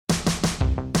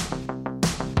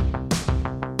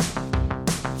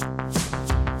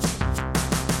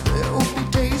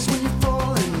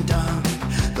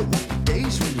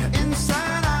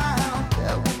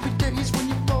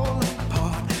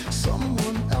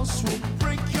else will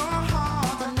break your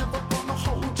heart. I'm never gonna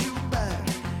hold you back.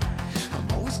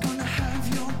 I'm always gonna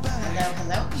have your back.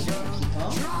 Hello, beautiful people.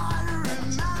 Try to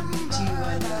remember To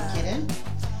Kitten.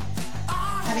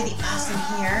 Happy the Awesome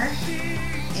here.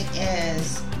 It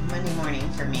is Monday morning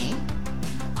for me.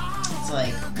 It's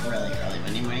like really early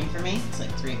Monday morning for me. It's like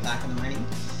 3 o'clock in the morning,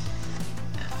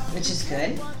 which is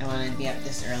good. I wanted to be up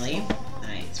this early.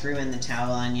 I threw in the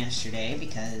towel on yesterday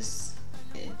because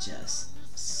it just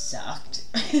sucked.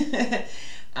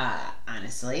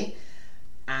 Honestly,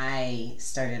 I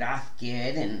started off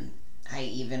good, and I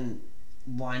even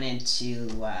wanted to,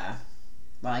 well,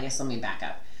 I guess let me back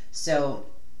up. So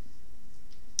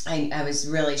I was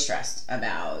really stressed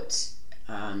about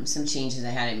some changes I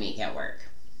had to make at work,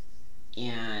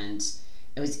 and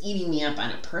it was eating me up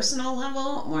on a personal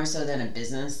level more so than a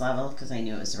business level, because I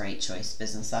knew it was the right choice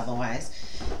business level wise.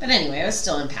 But anyway, it was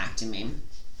still impacting me.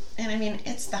 And I mean,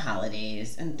 it's the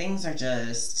holidays and things are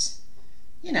just,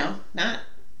 the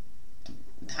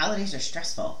holidays are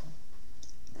stressful.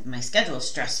 My schedule is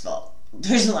stressful.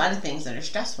 There's a lot of things that are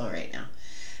stressful right now.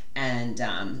 And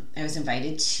I was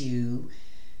invited to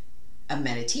a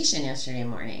meditation yesterday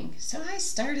morning. So I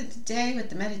started the day with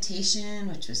the meditation,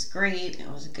 which was great. It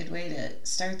was a good way to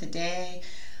start the day.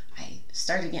 I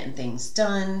started getting things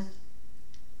done,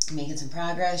 making some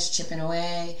progress, chipping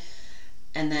away.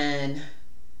 And then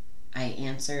I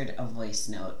answered a voice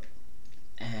note.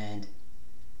 And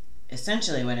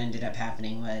essentially what ended up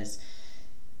happening was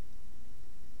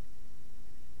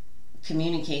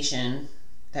communication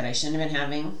that I shouldn't have been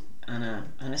having on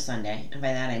a Sunday. And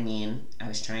by that I mean I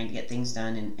was trying to get things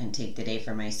done and take the day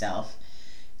for myself.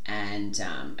 And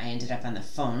I ended up on the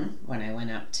phone when I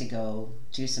went up to go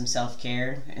do some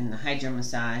self-care and the hydro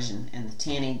massage and the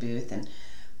tanning booth. And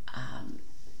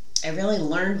I really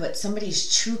learned what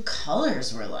somebody's true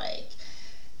colors were like.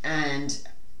 And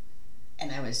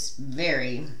I was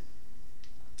very,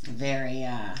 very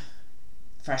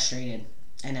frustrated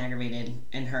and aggravated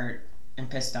and hurt and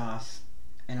pissed off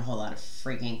and a whole lot of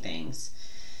freaking things.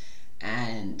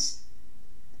 And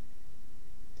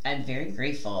I'm very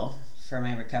grateful for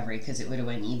my recovery, because it would have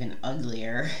been even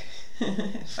uglier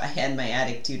if I had my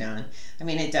attitude on. I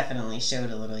mean, it definitely showed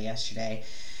a little yesterday.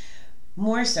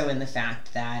 More so in the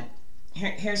fact that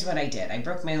here's what I did. I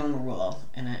broke my own rule,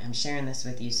 and I'm sharing this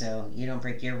with you so you don't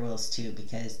break your rules too,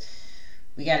 because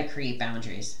we got to create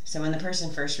boundaries. So when the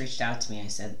person first reached out to me, I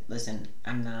said, listen,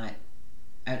 I'm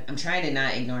trying to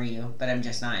not ignore you, but I'm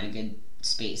just not in a good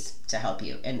space to help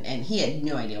you. And he had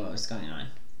no idea what was going on.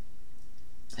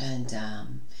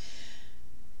 And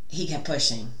he kept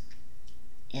pushing.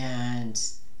 And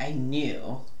I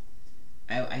knew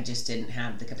I just didn't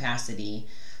have the capacity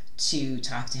to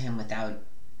talk to him without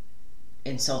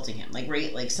insulting him.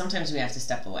 Like sometimes we have to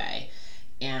step away.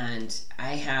 And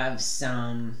I have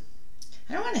some,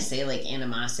 I don't want to say like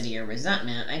animosity or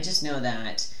resentment. I just know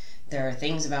that there are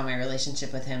things about my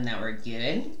relationship with him that were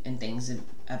good and things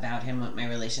about him with my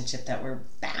relationship that were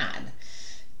bad.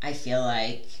 I feel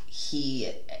like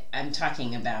I'm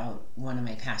talking about one of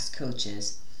my past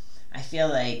coaches. I feel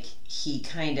like he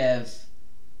kind of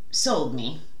sold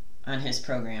me on his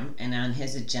program and on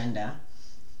his agenda.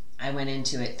 I went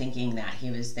into it thinking that he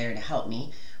was there to help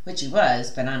me, which he was,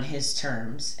 but on his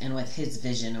terms and with his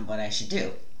vision of what I should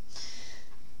do.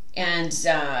 And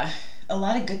a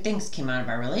lot of good things came out of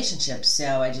our relationship,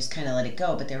 so I just kind of let it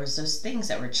go. But there was those things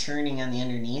that were churning on the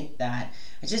underneath that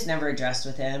I just never addressed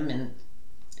with him. And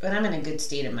when I'm in a good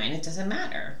state of mind, it doesn't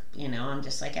matter. I'm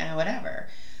just like, whatever.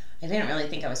 I didn't really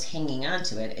think I was hanging on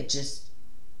to it. It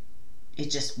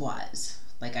just was.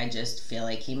 Like, I just feel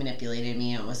like he manipulated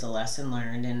me. It was a lesson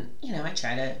learned. And, I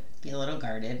try to be a little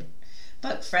guarded,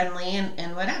 but friendly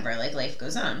and whatever. Like, life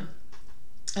goes on.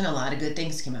 And a lot of good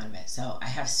things came out of it. So I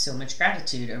have so much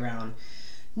gratitude around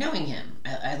knowing him.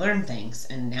 I learned things.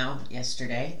 And now,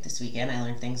 this weekend, I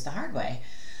learned things the hard way.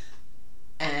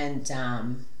 And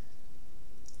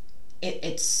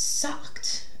it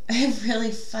sucked. It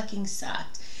really fucking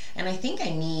sucked. And I think I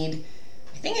need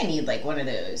like one of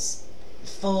those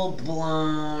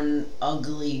full-blown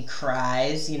ugly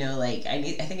cries. I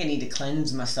think I need to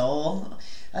cleanse my soul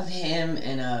of him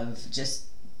and of just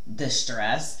the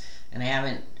stress. And I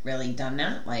haven't really done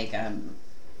that. Like, I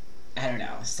don't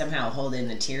know, somehow holding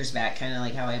the tears back, kind of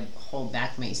like how I hold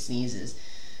back my sneezes.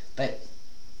 But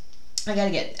I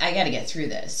gotta get through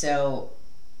this. So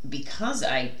because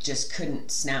I just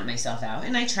couldn't snap myself out,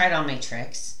 and I tried all my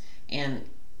tricks, and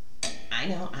I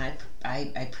know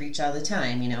I preach all the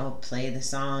time, play the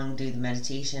song, do the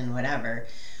meditation, whatever.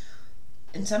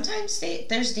 And sometimes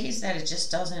there's days that it just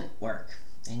doesn't work.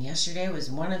 And yesterday was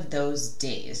one of those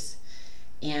days.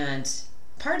 And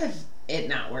part of it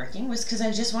not working was because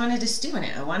I just wanted to stew in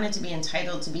it. I wanted to be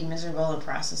entitled to be miserable and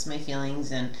process my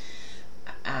feelings and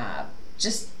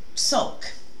just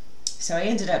sulk. So I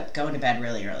ended up going to bed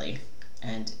really early,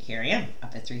 and here I am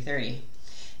up at 3:30,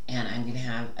 and I'm going to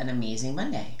have an amazing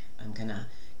Monday. I'm going to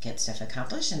get stuff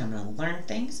accomplished, and I'm going to learn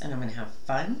things, and I'm going to have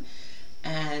fun,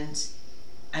 and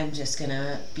I'm just going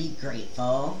to be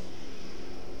grateful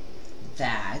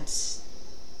that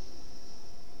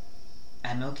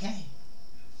I'm okay.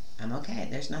 I'm okay.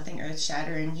 There's nothing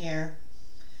earth-shattering here.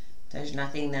 There's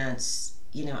nothing that's,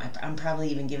 I'm probably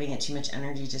even giving it too much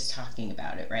energy just talking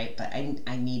about it, right? But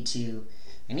I need to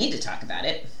talk about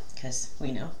it, because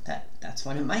we know that that's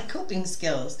one of my coping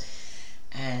skills.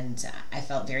 And I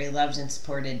felt very loved and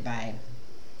supported by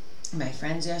my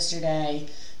friends yesterday,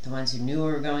 the ones who knew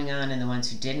what were going on and the ones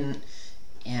who didn't.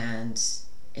 And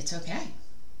it's okay.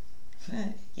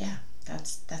 Yeah,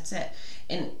 that's it.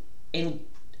 In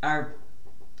our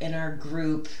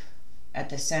group at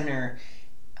the center,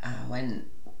 when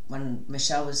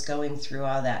Michelle was going through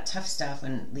all that tough stuff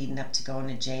and leading up to going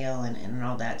to jail and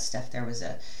all that stuff, there was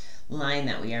a line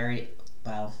that we already,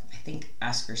 I think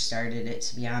Oscar started it,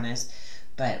 to be honest,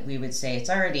 but we would say, it's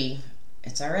already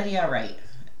all right.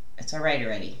 It's all right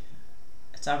already.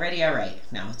 It's already all right.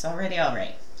 No, it's already all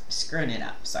right. Screwing it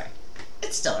up. Sorry.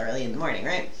 It's still early in the morning,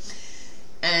 right?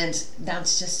 And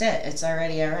that's just it. It's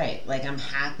already all right. Like, I'm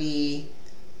happy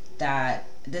that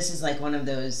this is like one of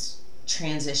those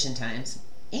transition times.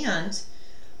 And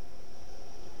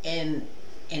in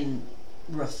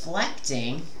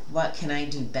reflecting, what can I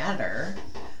do better?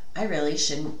 I really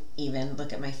shouldn't even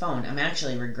look at my phone. I'm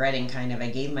actually regretting I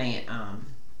gave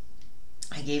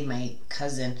my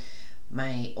cousin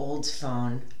my old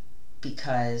phone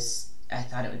because I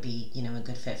thought it would be, a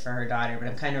good fit for her daughter, but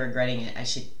I'm kind of regretting it. I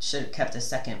should have kept a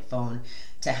second phone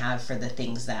to have for the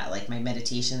things that, like my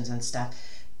meditations and stuff,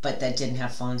 but that didn't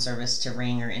have phone service to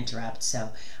ring or interrupt.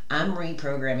 So I'm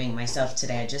reprogramming myself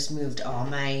today. I just moved all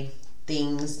my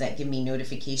things that give me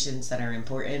notifications that are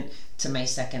important to my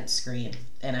second screen.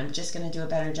 And I'm just going to do a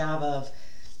better job of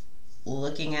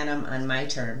looking at them on my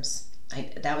terms.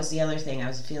 That was the other thing. I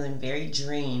was feeling very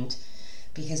drained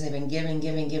because I've been giving,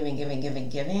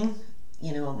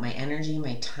 my energy,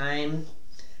 my time,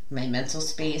 my mental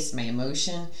space, my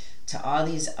emotion to all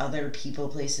these other people,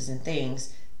 places, and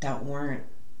things that weren't,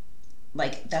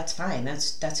 like, that's fine.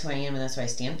 That's who I am, and that's what I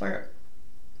stand for.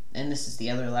 And this is the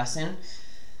other lesson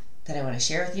that I want to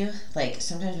share with you. Like,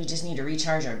 sometimes we just need to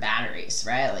recharge our batteries,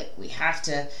 right? Like, we have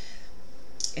to,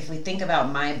 if we think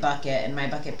about my bucket and my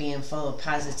bucket being full of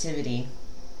positivity,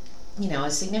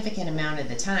 a significant amount of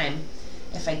the time,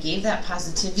 if I gave that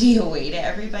positivity away to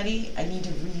everybody, I need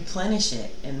to replenish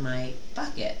it in my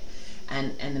bucket.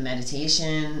 And the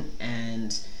meditation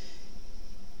and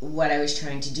what I was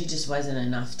trying to do just wasn't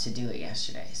enough to do it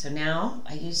yesterday. So now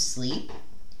I use sleep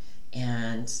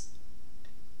and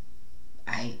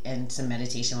some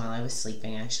meditation while I was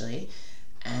sleeping, actually,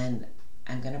 and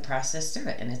I'm going to process through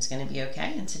it, and it's going to be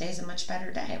okay. And today's a much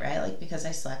better day, right? Like, because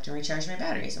I slept and recharged my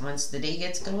batteries. And once the day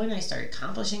gets going, I start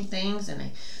accomplishing things, and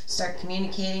I start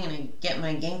communicating, and I get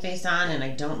my game face on, and I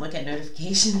don't look at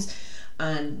notifications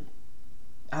on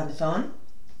the phone.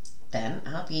 Then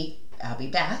I'll be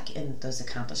back, and those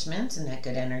accomplishments and that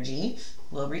good energy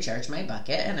will recharge my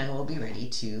bucket, and I will be ready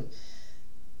to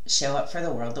show up for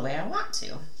the world the way I want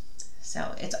to.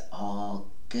 So it's all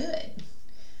good.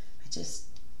 I just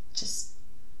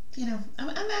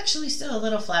I'm actually still a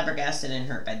little flabbergasted and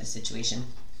hurt by the situation,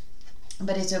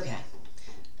 but it's okay.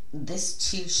 This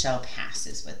too shall pass,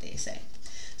 is what they say.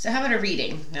 So how about a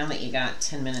reading, now that you got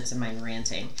 10 minutes of my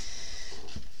ranting?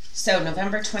 So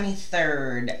November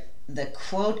 23rd, the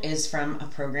quote is from a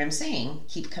program saying,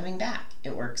 "Keep coming back.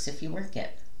 It works if you work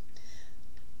it."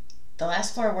 The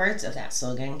last 4 words of that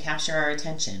slogan capture our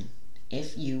attention.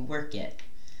 If you work it.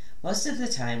 Most of the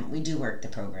time, we do work the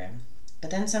program, but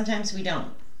then sometimes we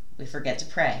don't. We forget to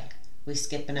pray. We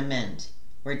skip and amend.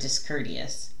 We're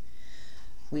discourteous.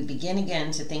 We begin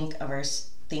again to think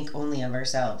only of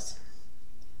ourselves.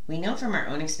 We know from our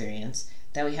own experience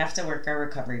that we have to work our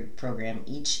recovery program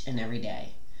each and every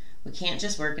day. We can't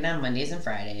just work it on Mondays and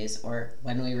Fridays or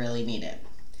when we really need it.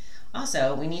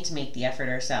 Also, we need to make the effort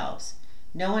ourselves.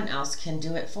 No one else can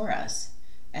do it for us.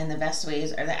 And the best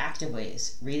ways are the active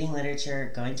ways: reading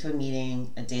literature, going to a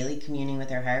meeting, a daily communing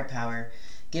with our higher power,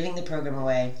 giving the program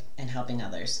away, and helping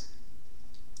others.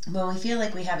 When we feel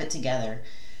like we have it together,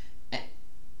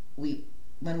 and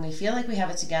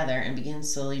begin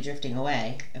slowly drifting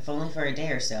away, if only for a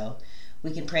day or so,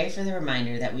 we can pray for the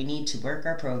reminder that we need to work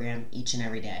our program each and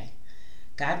every day.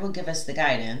 God will give us the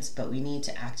guidance, but we need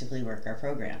to actively work our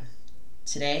program.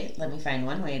 Today, let me find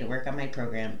one way to work on my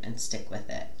program and stick with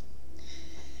it.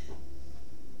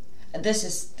 This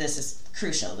is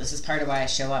crucial. This is part of why I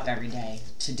show up every day,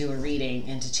 to do a reading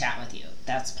and to chat with you.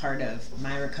 That's part of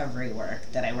my recovery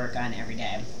work that I work on every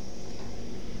day.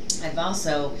 I've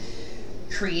also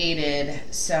created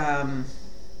some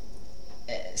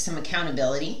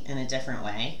accountability in a different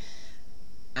way.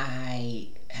 I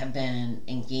have been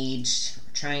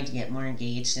trying to get more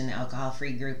engaged in the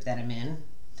alcohol-free group that I'm in.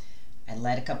 I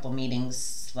led a couple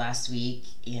meetings last week,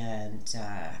 and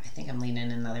I think I'm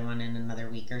leading another one in another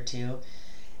week or two.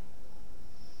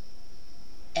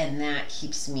 And that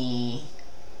keeps me,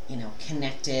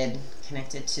 connected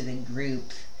to the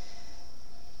group.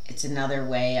 It's another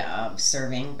way of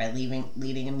serving by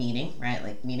leading a meeting, right?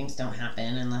 Like, meetings don't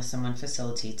happen unless someone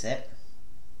facilitates it.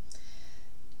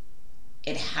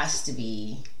 It has to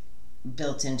be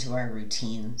built into our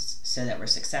routines so that we're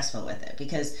successful with it,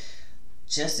 because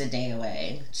just a day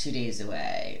away, 2 days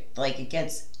away, like, it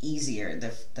gets easier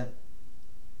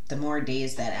the more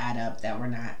days that add up that we're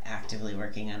not actively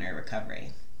working on our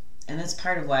recovery. And that's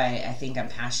part of why I think I'm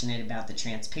passionate about the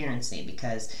transparency,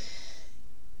 because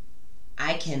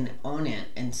I can own it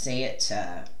and say it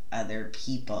to other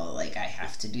people. Like, I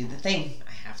have to do the thing.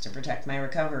 I have to protect my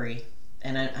recovery.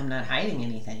 And I'm not hiding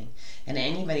anything. And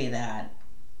anybody that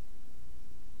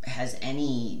has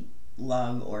any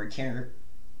love or care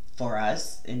for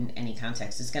us in any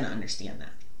context is going to understand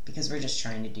that, because we're just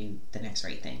trying to do the next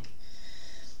right thing.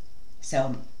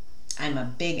 So I'm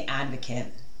a big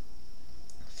advocate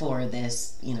for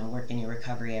this, work in your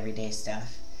recovery everyday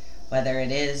stuff. Whether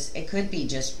it could be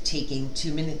just taking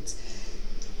 2 minutes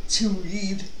to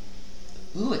read,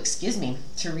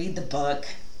 to read the book,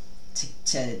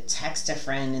 to text a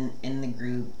friend in the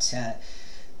group, to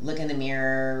look in the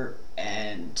mirror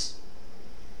and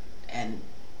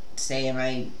say, am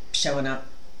I showing up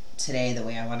today the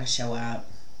way I want to show up?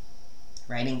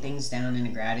 Writing things down in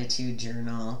a gratitude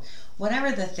journal,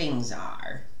 whatever the things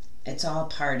are, it's all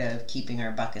part of keeping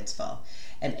our buckets full.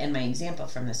 And my example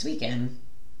from this weekend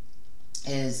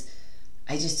is,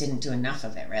 I just didn't do enough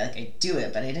of it, right? Like, I do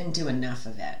it, but I didn't do enough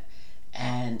of it.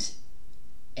 And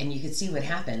you can see what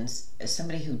happens as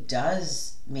somebody who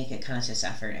does make a conscious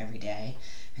effort every day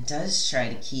and does try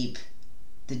to keep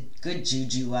the good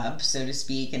juju up, so to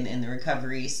speak, and the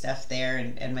recovery stuff there,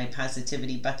 and my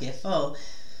positivity bucket full.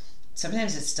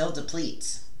 Sometimes it still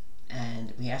depletes,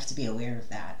 and we have to be aware of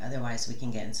that. Otherwise, we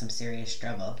can get in some serious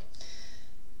trouble.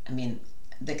 I mean,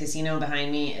 the casino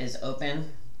behind me is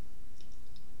open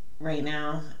right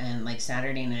now, and like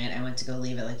Saturday night, I went to go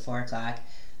leave at like 4 o'clock.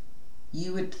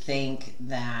 You would think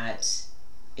that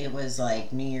it was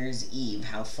like New Year's Eve,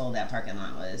 how full that parking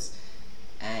lot was.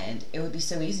 And it would be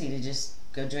so easy to just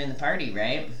go join the party,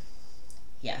 right?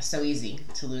 Yeah, so easy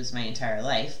to lose my entire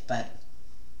life, but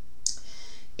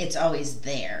it's always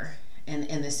there.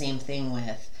 And the same thing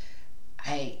with,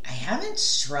 I haven't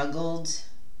struggled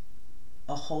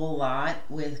a whole lot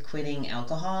with quitting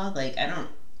alcohol. Like, I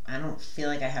don't feel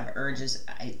like I have urges.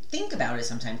 I think about it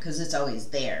sometimes because it's always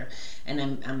there,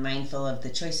 and I'm mindful of the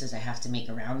choices I have to make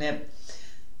around it.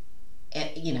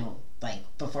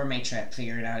 Like before my trip,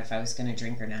 figuring out if I was going to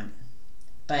drink or not.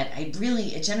 But it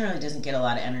generally doesn't get a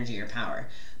lot of energy or power.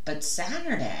 But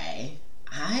Saturday,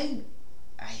 I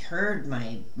heard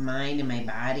my mind and my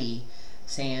body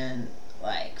saying,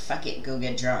 like, fuck it, go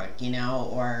get drunk,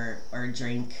 or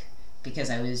drink, because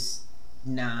I was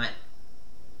not,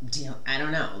 I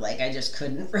don't know, like, I just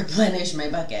couldn't replenish my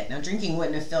bucket. Now, drinking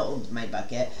wouldn't have filled my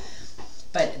bucket,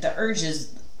 but the urge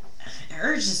is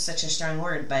such a strong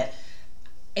word, but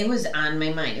it was on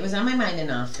my mind. It was on my mind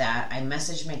enough that I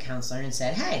messaged my counselor and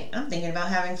said, hey, I'm thinking about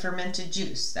having fermented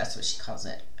juice. That's what she calls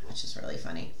it, which is really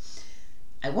funny.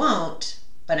 I won't,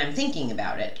 but I'm thinking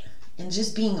about it. And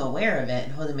just being aware of it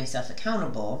and holding myself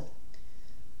accountable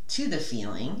to the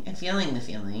feeling and feeling the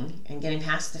feeling and getting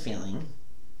past the feeling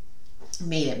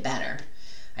made it better.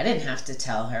 I didn't have to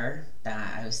tell her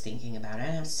that I was thinking about it. I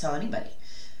didn't have to tell anybody.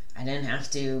 I didn't have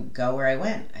to go where I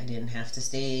went. I didn't have to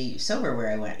stay sober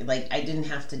where I went. Like, I didn't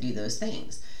have to do those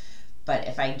things. But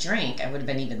if I drank, I would have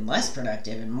been even less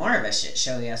productive and more of a shit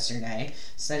show yesterday.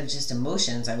 Instead of just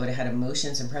emotions, I would have had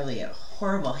emotions and probably a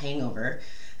horrible hangover.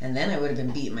 And then I would have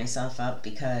been beating myself up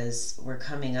because we're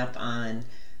coming up on,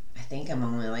 I think I'm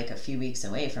only like a few weeks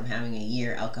away from having a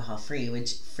year alcohol-free,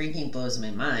 which freaking blows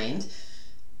my mind.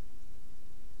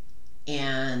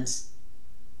 And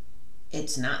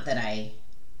it's not that I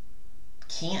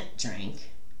can't drink,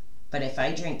 but if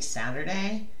I drink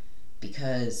Saturday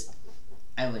because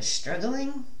I was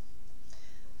struggling,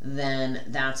 then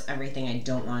that's everything I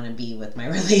don't want to be with my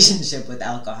relationship with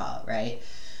alcohol, right?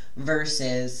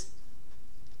 Versus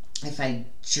if I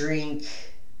drink,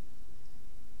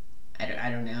 I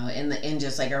don't know, in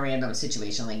just like a random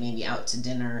situation, like maybe out to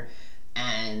dinner,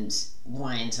 and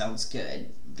wine sounds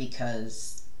good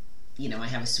because, you know, I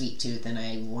have a sweet tooth and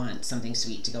I want something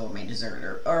sweet to go with my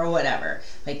dessert or whatever.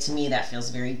 Like, to me, that feels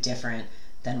very different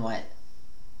than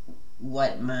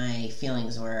what my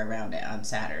feelings were around it on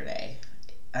Saturday.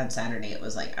 On Saturday, it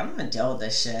was like, I'm gonna deal with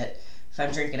this shit. If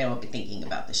I'm drinking, I won't be thinking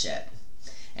about the shit.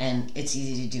 And it's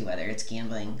easy to do, whether it's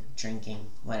gambling, drinking,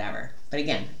 whatever. But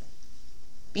again,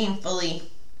 being fully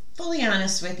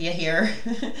honest with you here.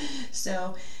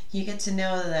 So you get to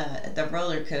know the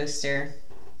roller coaster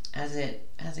as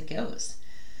it goes.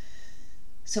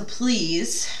 So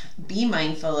please be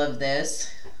mindful of this.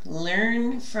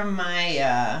 Learn from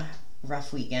my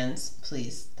rough weekends,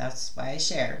 please. That's why I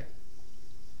share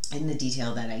in the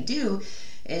detail that I do,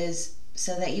 is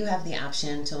so that you have the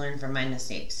option to learn from my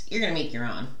mistakes. You're gonna make your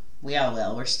own. We all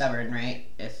will. We're stubborn, right?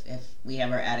 If we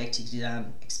have our attitude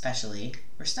on, especially,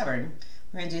 we're stubborn.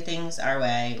 We're gonna do things our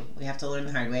way. We have to learn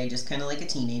the hard way, just kind of like a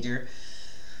teenager.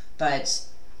 But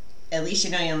at least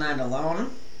you know you're not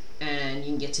alone, and you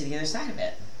can get to the other side of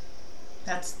it.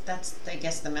 That's I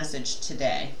guess the message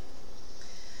today.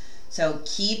 So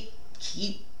keep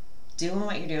doing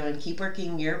what you're doing. Keep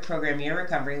working your program, your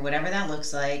recovery, whatever that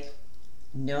looks like.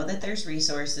 Know that there's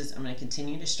resources. I'm going to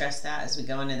continue to stress that as we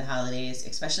go into the holidays,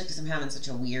 especially because I'm having such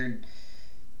a weird,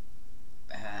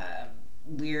 I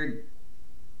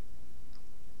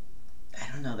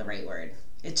don't know the right word.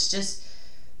 It's just,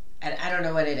 I don't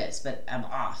know what it is, but I'm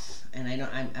off, and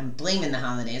I'm blaming the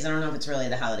holidays. I don't know if it's really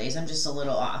the holidays. I'm just a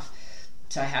little off.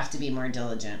 So I have to be more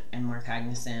diligent and more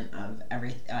cognizant of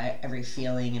every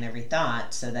feeling and every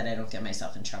thought, so that I don't get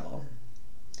myself in trouble.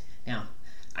 Now,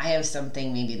 I have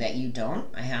something maybe that you don't.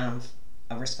 I have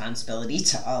a responsibility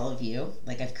to all of you.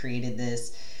 Like, I've created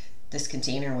this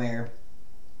container where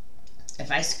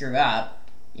if I screw up,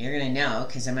 you're going to know,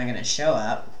 because I'm not going to show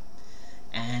up.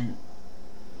 And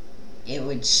it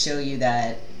would show you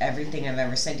that everything I've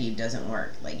ever said to you doesn't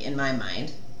work. Like, in my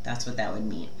mind, that's what that would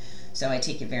mean. So I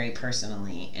take it very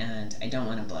personally, and I don't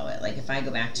want to blow it. Like, if I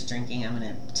go back to drinking, I'm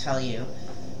going to tell you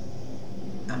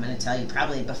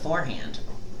probably beforehand,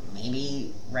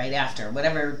 maybe right after,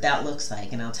 whatever that looks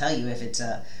like. And I'll tell you if it's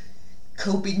a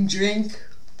coping drink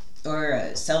or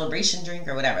a celebration drink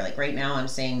or whatever. Like, right now I'm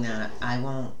saying that I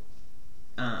won't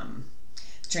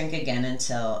drink again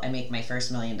until I make my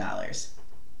first $1 million.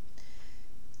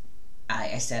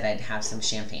 I said I'd have some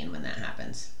champagne when that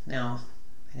happens. Now,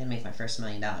 I didn't make my first $1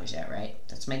 million yet, right?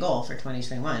 That's my goal for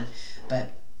 2021,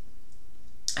 but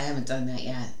I haven't done that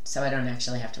yet, so I don't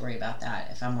actually have to worry about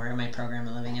that. If I'm working my program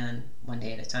and living on one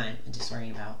day at a time, and just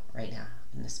worrying about right now,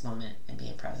 in this moment, and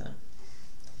being present.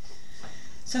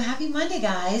 So happy Monday,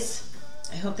 guys.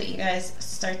 I hope that you guys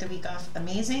start the week off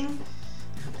amazing.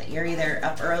 I hope that you're either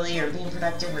up early or being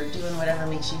productive or doing whatever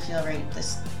makes you feel right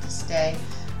this day.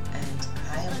 And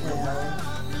I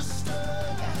will